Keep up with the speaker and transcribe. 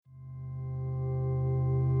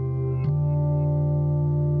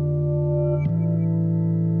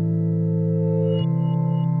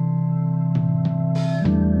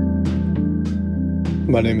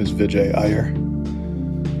My name is Vijay Iyer.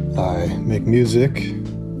 I make music.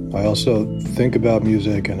 I also think about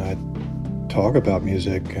music and I talk about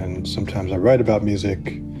music, and sometimes I write about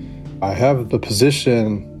music. I have the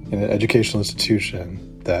position in an educational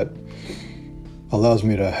institution that allows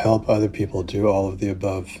me to help other people do all of the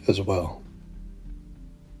above as well.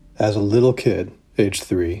 As a little kid, age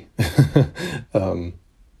 3,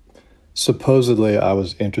 supposedly I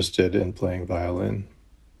was interested in playing violin.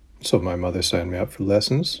 So my mother signed me up for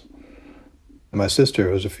lessons. My sister,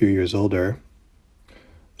 who was a few years older,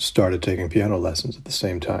 started taking piano lessons at the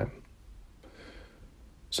same time.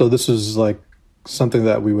 So this is like something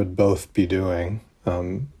that we would both be doing,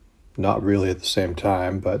 not really at the same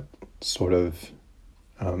time, but sort of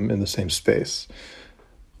in the same space.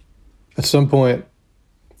 At some point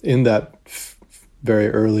in that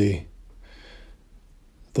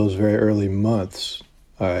those very early months,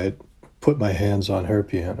 I put my hands on her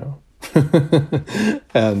piano.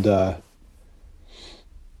 And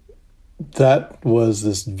that was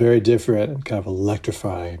this very different kind of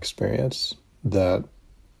electrifying experience that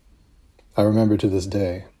I remember to this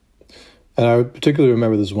day. And I particularly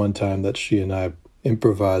remember this one time that she and I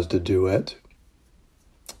improvised a duet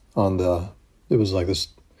it was like this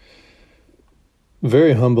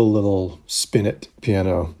very humble little spinet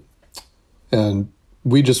piano. And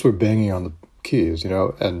we just were banging on the keys,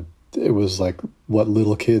 and it was like what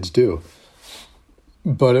little kids do.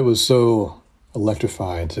 But it was so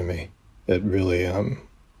electrifying to me. It really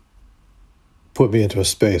put me into a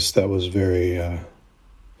space that was very,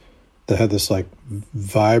 that had this like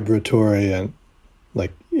vibratory and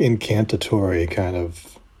like incantatory kind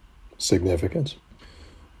of significance.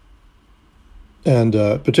 And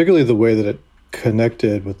particularly the way that it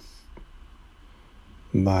connected with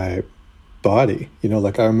my body,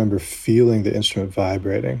 like I remember feeling the instrument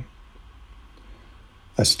vibrating.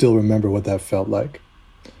 I still remember what that felt like.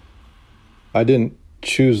 I didn't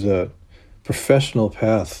choose the professional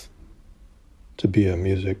path to be a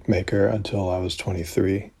music maker until I was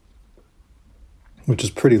 23, which is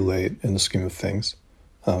pretty late in the scheme of things.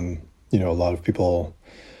 A lot of people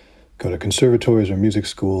go to conservatories or music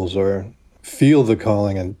schools or feel the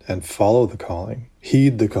calling and follow the calling,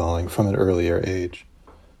 heed the calling from an earlier age.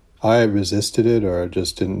 I resisted it or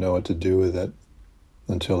just didn't know what to do with it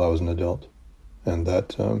until I was an adult. And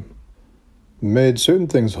that made certain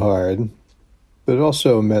things hard, but it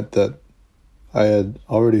also meant that I had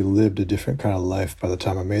already lived a different kind of life by the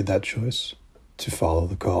time I made that choice to follow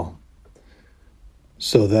the call.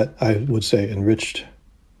 So that, I would say, enriched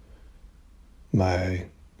my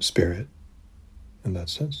spirit in that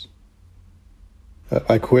sense.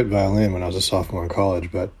 I quit violin when I was a sophomore in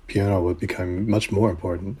college, but piano would become much more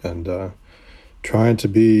important. And trying to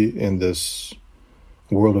be in this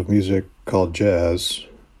world of music called jazz,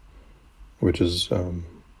 which is a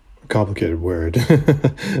complicated word,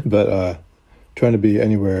 but trying to be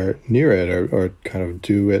anywhere near it or kind of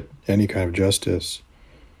do it any kind of justice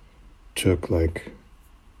took like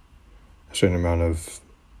a certain amount of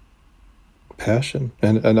passion.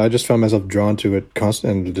 And I just found myself drawn to it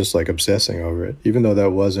constantly and just like obsessing over it. Even though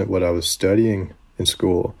that wasn't what I was studying in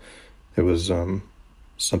school, it was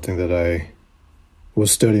something that I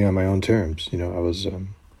was studying on my own terms. I was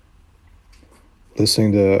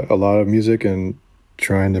listening to a lot of music and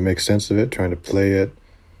trying to make sense of it, trying to play it,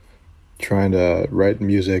 trying to write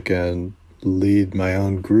music and lead my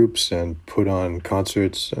own groups and put on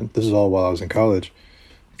concerts. And this is all while I was in college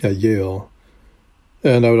at Yale.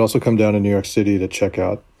 And I would also come down to New York City to check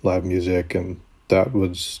out live music, and that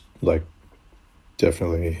was like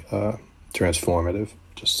definitely transformative.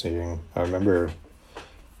 Just seeing, I remember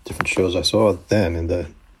different shows I saw then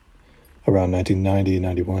around 1990,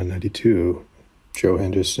 91, 92. Joe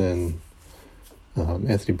Henderson,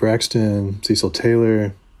 Anthony Braxton, Cecil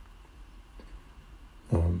Taylor,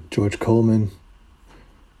 George Coleman.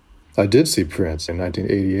 I did see Prince in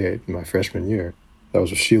 1988, my freshman year. That was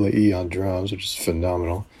with Sheila E. on drums, which is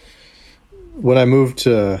phenomenal. When I moved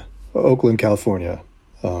to Oakland, California,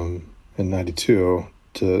 in 92,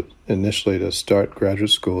 initially to start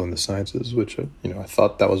graduate school in the sciences, which, I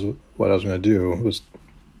thought that was what I was going to do, was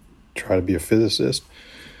try to be a physicist.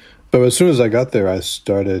 But as soon as I got there, I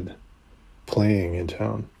started playing in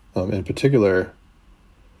town. In particular,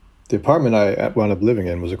 the apartment I wound up living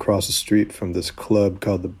in was across the street from this club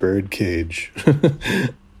called the Birdcage,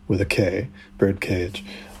 with a K, Birdcage.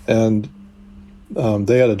 And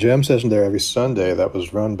they had a jam session there every Sunday that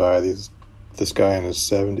was run by this guy in his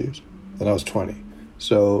 70s, and I was 20.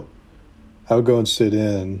 So I would go and sit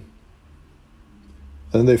in,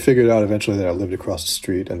 and then they figured out eventually that I lived across the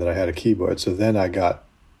street and that I had a keyboard. So then I got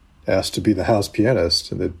asked to be the house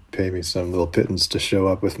pianist, and they'd pay me some little pittance to show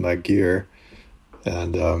up with my gear.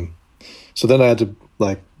 And so then I had to,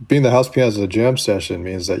 like, being the house pianist at a jam session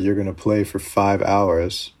means that you're going to play for 5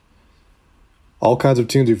 hours, all kinds of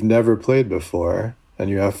tunes you've never played before, and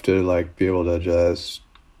you have to, like, be able to just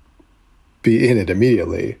be in it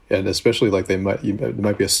immediately. And especially, like, there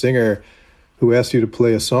might be a singer who asks you to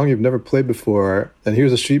play a song you've never played before, and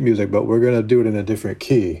here's the sheet music, but we're going to do it in a different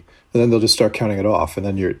key. And then they'll just start counting it off, and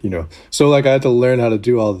then so, like, I had to learn how to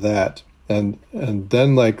do all that, and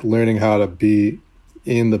then, like, learning how to be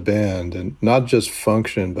in the band and not just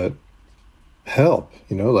function, but help,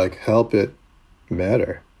 like, help it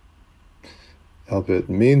matter, help it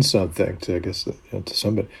mean something to, I guess, to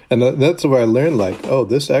somebody. And that's where I learned, like, oh,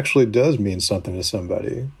 this actually does mean something to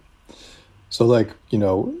somebody. So, like,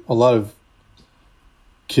 a lot of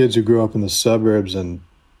kids who grew up in the suburbs and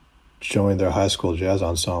join their high school jazz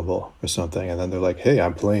ensemble or something, and then they're like, hey,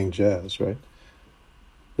 I'm playing jazz, right?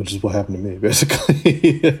 Which is what happened to me,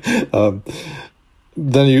 basically.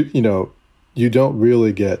 Then you don't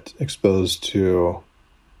really get exposed to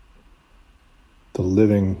the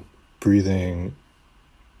living, breathing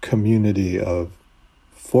community of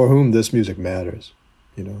for whom this music matters.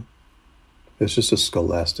 It's just a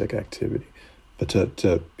scholastic activity. But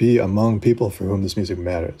to be among people for whom this music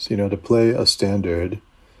matters, to play a standard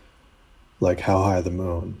like How High the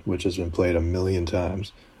Moon, which has been played 1,000,000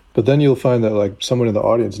 times, but then you'll find that, like, someone in the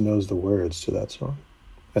audience knows the words to that song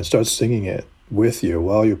and starts singing it with you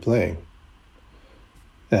while you're playing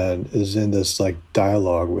and is in this, like,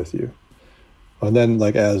 dialogue with you. And then,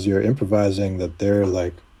 like, as you're improvising, that they're,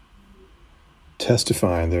 like,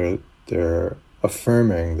 testifying, they're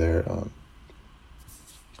affirming, they're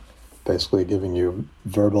basically giving you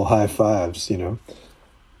verbal high fives, And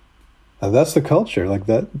that's the culture. Like,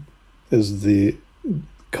 that is the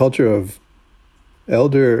culture of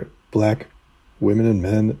elder Black women and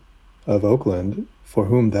men of Oakland for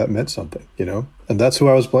whom that meant something, And that's who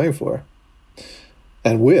I was playing for.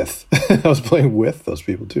 And with. I was playing with those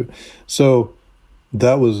people too. So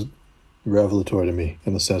that was revelatory to me,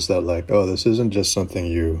 in the sense that, like, oh, this isn't just something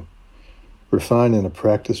you refine in a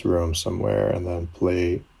practice room somewhere and then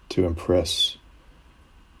play to impress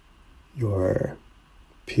your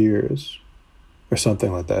peers or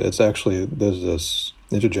something like that. It's actually, there's this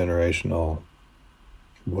intergenerational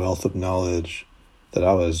wealth of knowledge that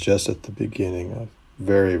I was just at the beginning of,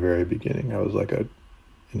 very, very beginning. I was like an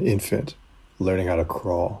infant learning how to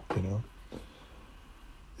crawl,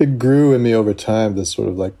 It grew in me over time, this sort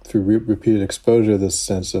of, like, through repeated exposure, this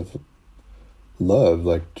sense of love,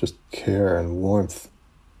 like, just care and warmth.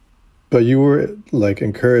 But you were, like,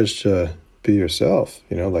 encouraged to be yourself,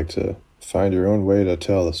 like, to find your own way to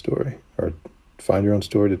tell the story, or find your own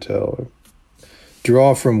story to tell, or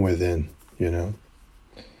draw from within,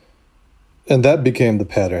 And that became the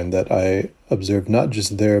pattern that I observed, not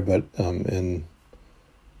just there, but in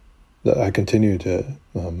that I continue to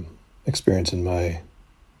experience in my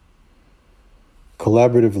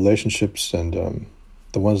collaborative relationships, and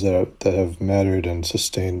the ones that have mattered and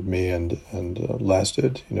sustained me and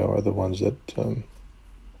lasted, are the ones that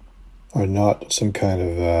are not some kind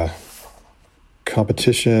of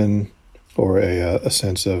competition or a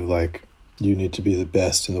sense of, like, you need to be the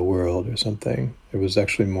best in the world or something. It was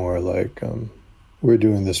actually more like, we're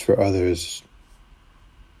doing this for others.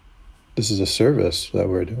 This is a service that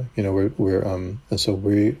we're doing. We're and so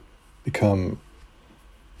we become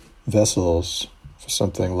vessels for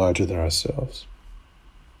something larger than ourselves.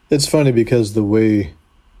 It's funny because the way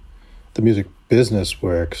the music business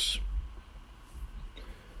works,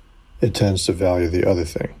 it tends to value the other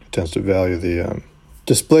thing. It tends to value the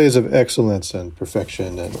displays of excellence and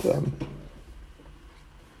perfection and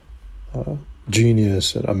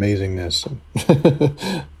genius and amazingness.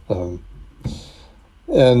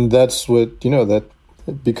 And that's what, that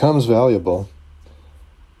it becomes valuable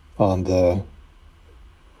on the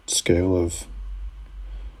scale of,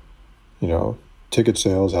 ticket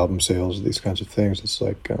sales, album sales, these kinds of things. It's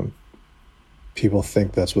like people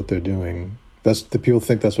think that's what they're doing. People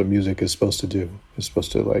think that's what music is supposed to do. It's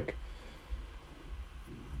supposed to, like,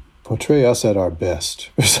 portray us at our best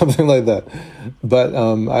or something like that. But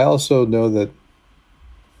I also know that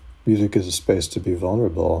music is a space to be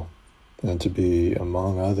vulnerable and to be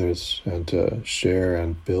among others and to share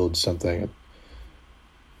and build something,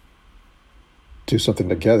 do something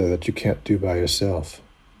together that you can't do by yourself.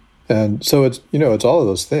 And so it's, it's all of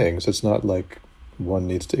those things. It's not like one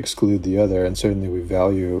needs to exclude the other. And certainly we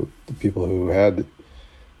value the people who had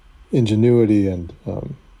ingenuity and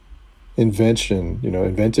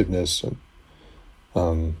inventiveness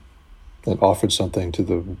and and offered something to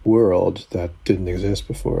the world that didn't exist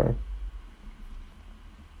before.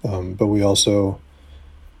 But we also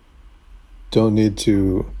don't need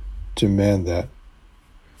to demand that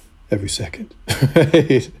every second.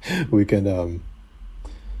 Right? We can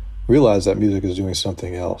realize that music is doing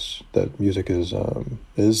something else, that music is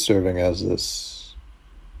serving as this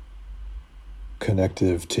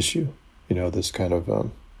connective tissue, this kind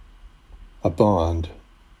of a bond,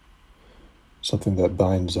 something that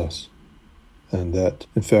binds us, and that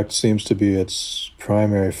in fact seems to be its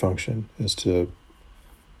primary function, is to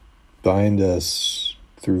bind us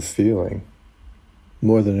through feeling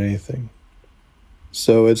more than anything.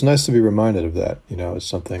 So it's nice to be reminded of that. It's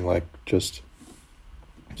something like, just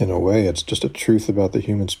in a way, it's just a truth about the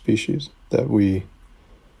human species, that we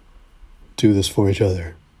do this for each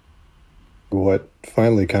other. What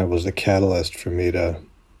finally kind of was the catalyst for me to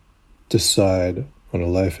decide on a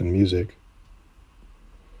life in music,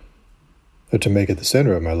 or to make it the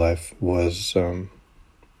center of my life, was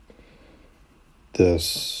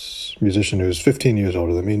this musician who's 15 years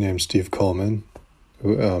older than me, named Steve Coleman.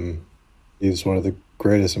 He's one of the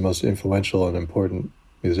greatest and most influential and important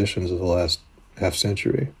musicians of the last half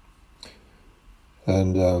century.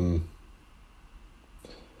 And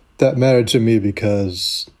that mattered to me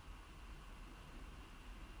because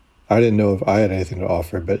I didn't know if I had anything to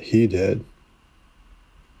offer, but he did.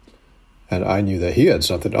 And I knew that he had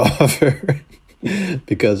something to offer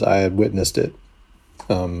because I had witnessed it.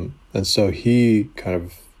 And so he kind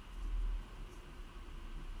of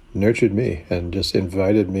nurtured me and just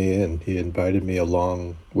invited me in. He invited me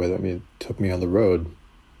along with him. He took me on the road,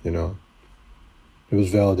 It was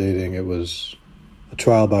validating. It was a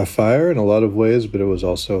trial by fire in a lot of ways, but it was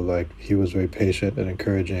also like he was very patient and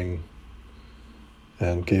encouraging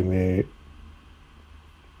and gave me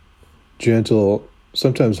gentle,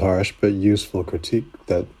 sometimes harsh, but useful critique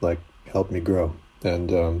that helped me grow.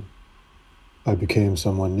 And I became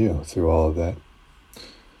someone new through all of that.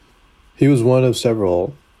 He was one of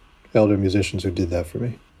several elder musicians who did that for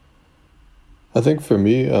me. I think for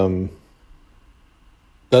me,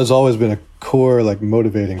 that's always been a core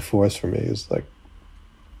motivating force for me, is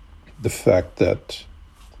the fact that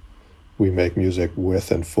we make music with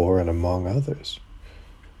and for and among others.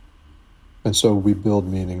 And so we build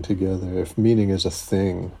meaning together. If meaning is a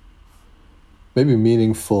thing, maybe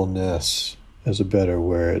meaningfulness is a better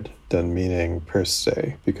word than meaning per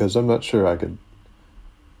se, because I'm not sure I could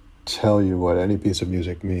tell you what any piece of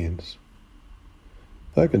music means.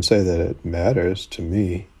 But I can say that it matters to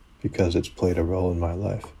me because it's played a role in my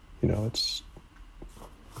life. It's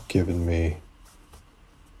given me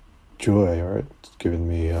joy, or it's given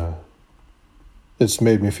me, it's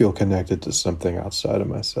made me feel connected to something outside of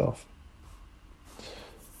myself.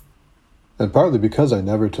 And partly because I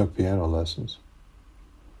never took piano lessons.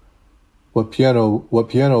 What piano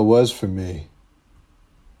was for me,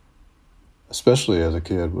 especially as a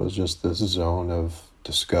kid, was just this zone of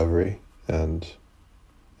discovery, and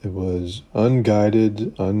it was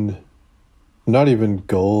unguided, not even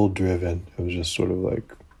goal-driven. It was just sort of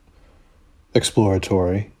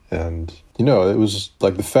exploratory. And, it was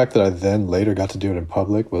the fact that I then later got to do it in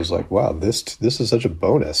public was wow, this is such a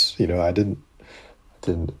bonus. I didn't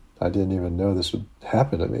even know this would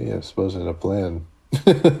happen to me. This wasn't a plan.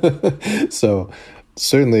 So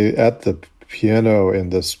certainly at the piano, in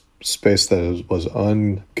this space that was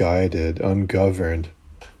unguided, ungoverned,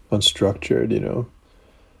 unstructured,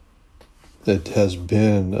 it has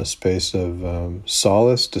been a space of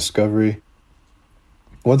solace, discovery.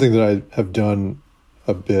 One thing that I have done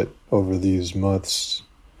a bit over these months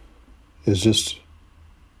is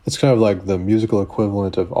it's kind of like the musical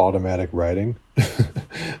equivalent of automatic writing.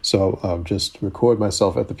 So just record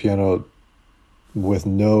myself at the piano with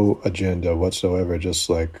no agenda whatsoever, just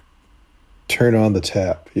turn on the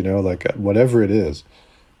tap, whatever it is.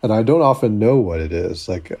 And I don't often know what it is.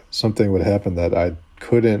 Something would happen that I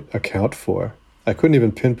couldn't account for. I couldn't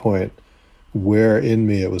even pinpoint where in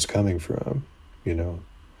me it was coming from,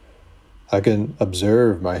 I can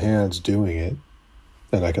observe my hands doing it,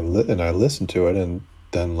 and I listen to it, and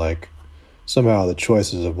then somehow the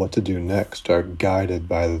choices of what to do next are guided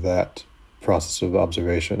by that process of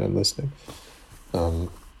observation and listening.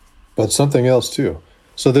 But something else too.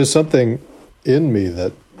 So there's something in me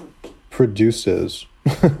that produces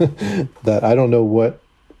that I don't know what,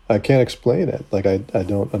 I can't explain it. I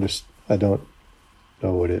don't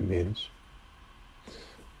know what it means.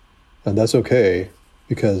 And that's okay,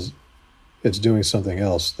 because it's doing something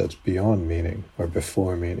else that's beyond meaning, or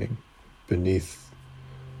before meaning, beneath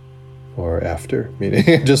or after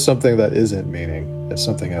meaning. Just something that isn't meaning. It's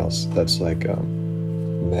something else that's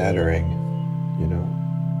mattering,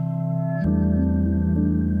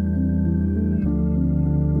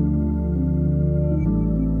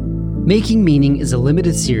 Making Meaning is a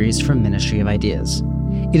limited series from Ministry of Ideas.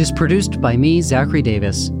 It is produced by me, Zachary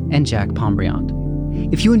Davis, and Jack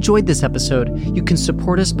Pombriand. If you enjoyed this episode, you can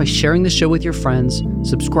support us by sharing the show with your friends,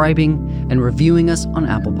 subscribing, and reviewing us on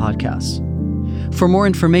Apple Podcasts. For more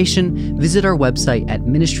information, visit our website at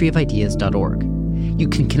ministryofideas.org. You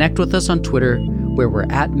can connect with us on Twitter, where we're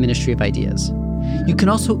at Ministry of Ideas. You can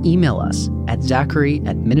also email us at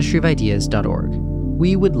zachary@ministryofideas.org.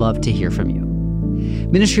 We would love to hear from you.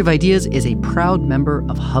 Ministry of Ideas is a proud member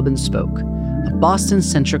of Hub and Spoke, a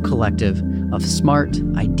Boston-centric collective of smart,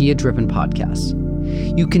 idea-driven podcasts.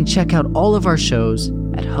 You can check out all of our shows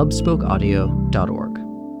at hubspokeaudio.org.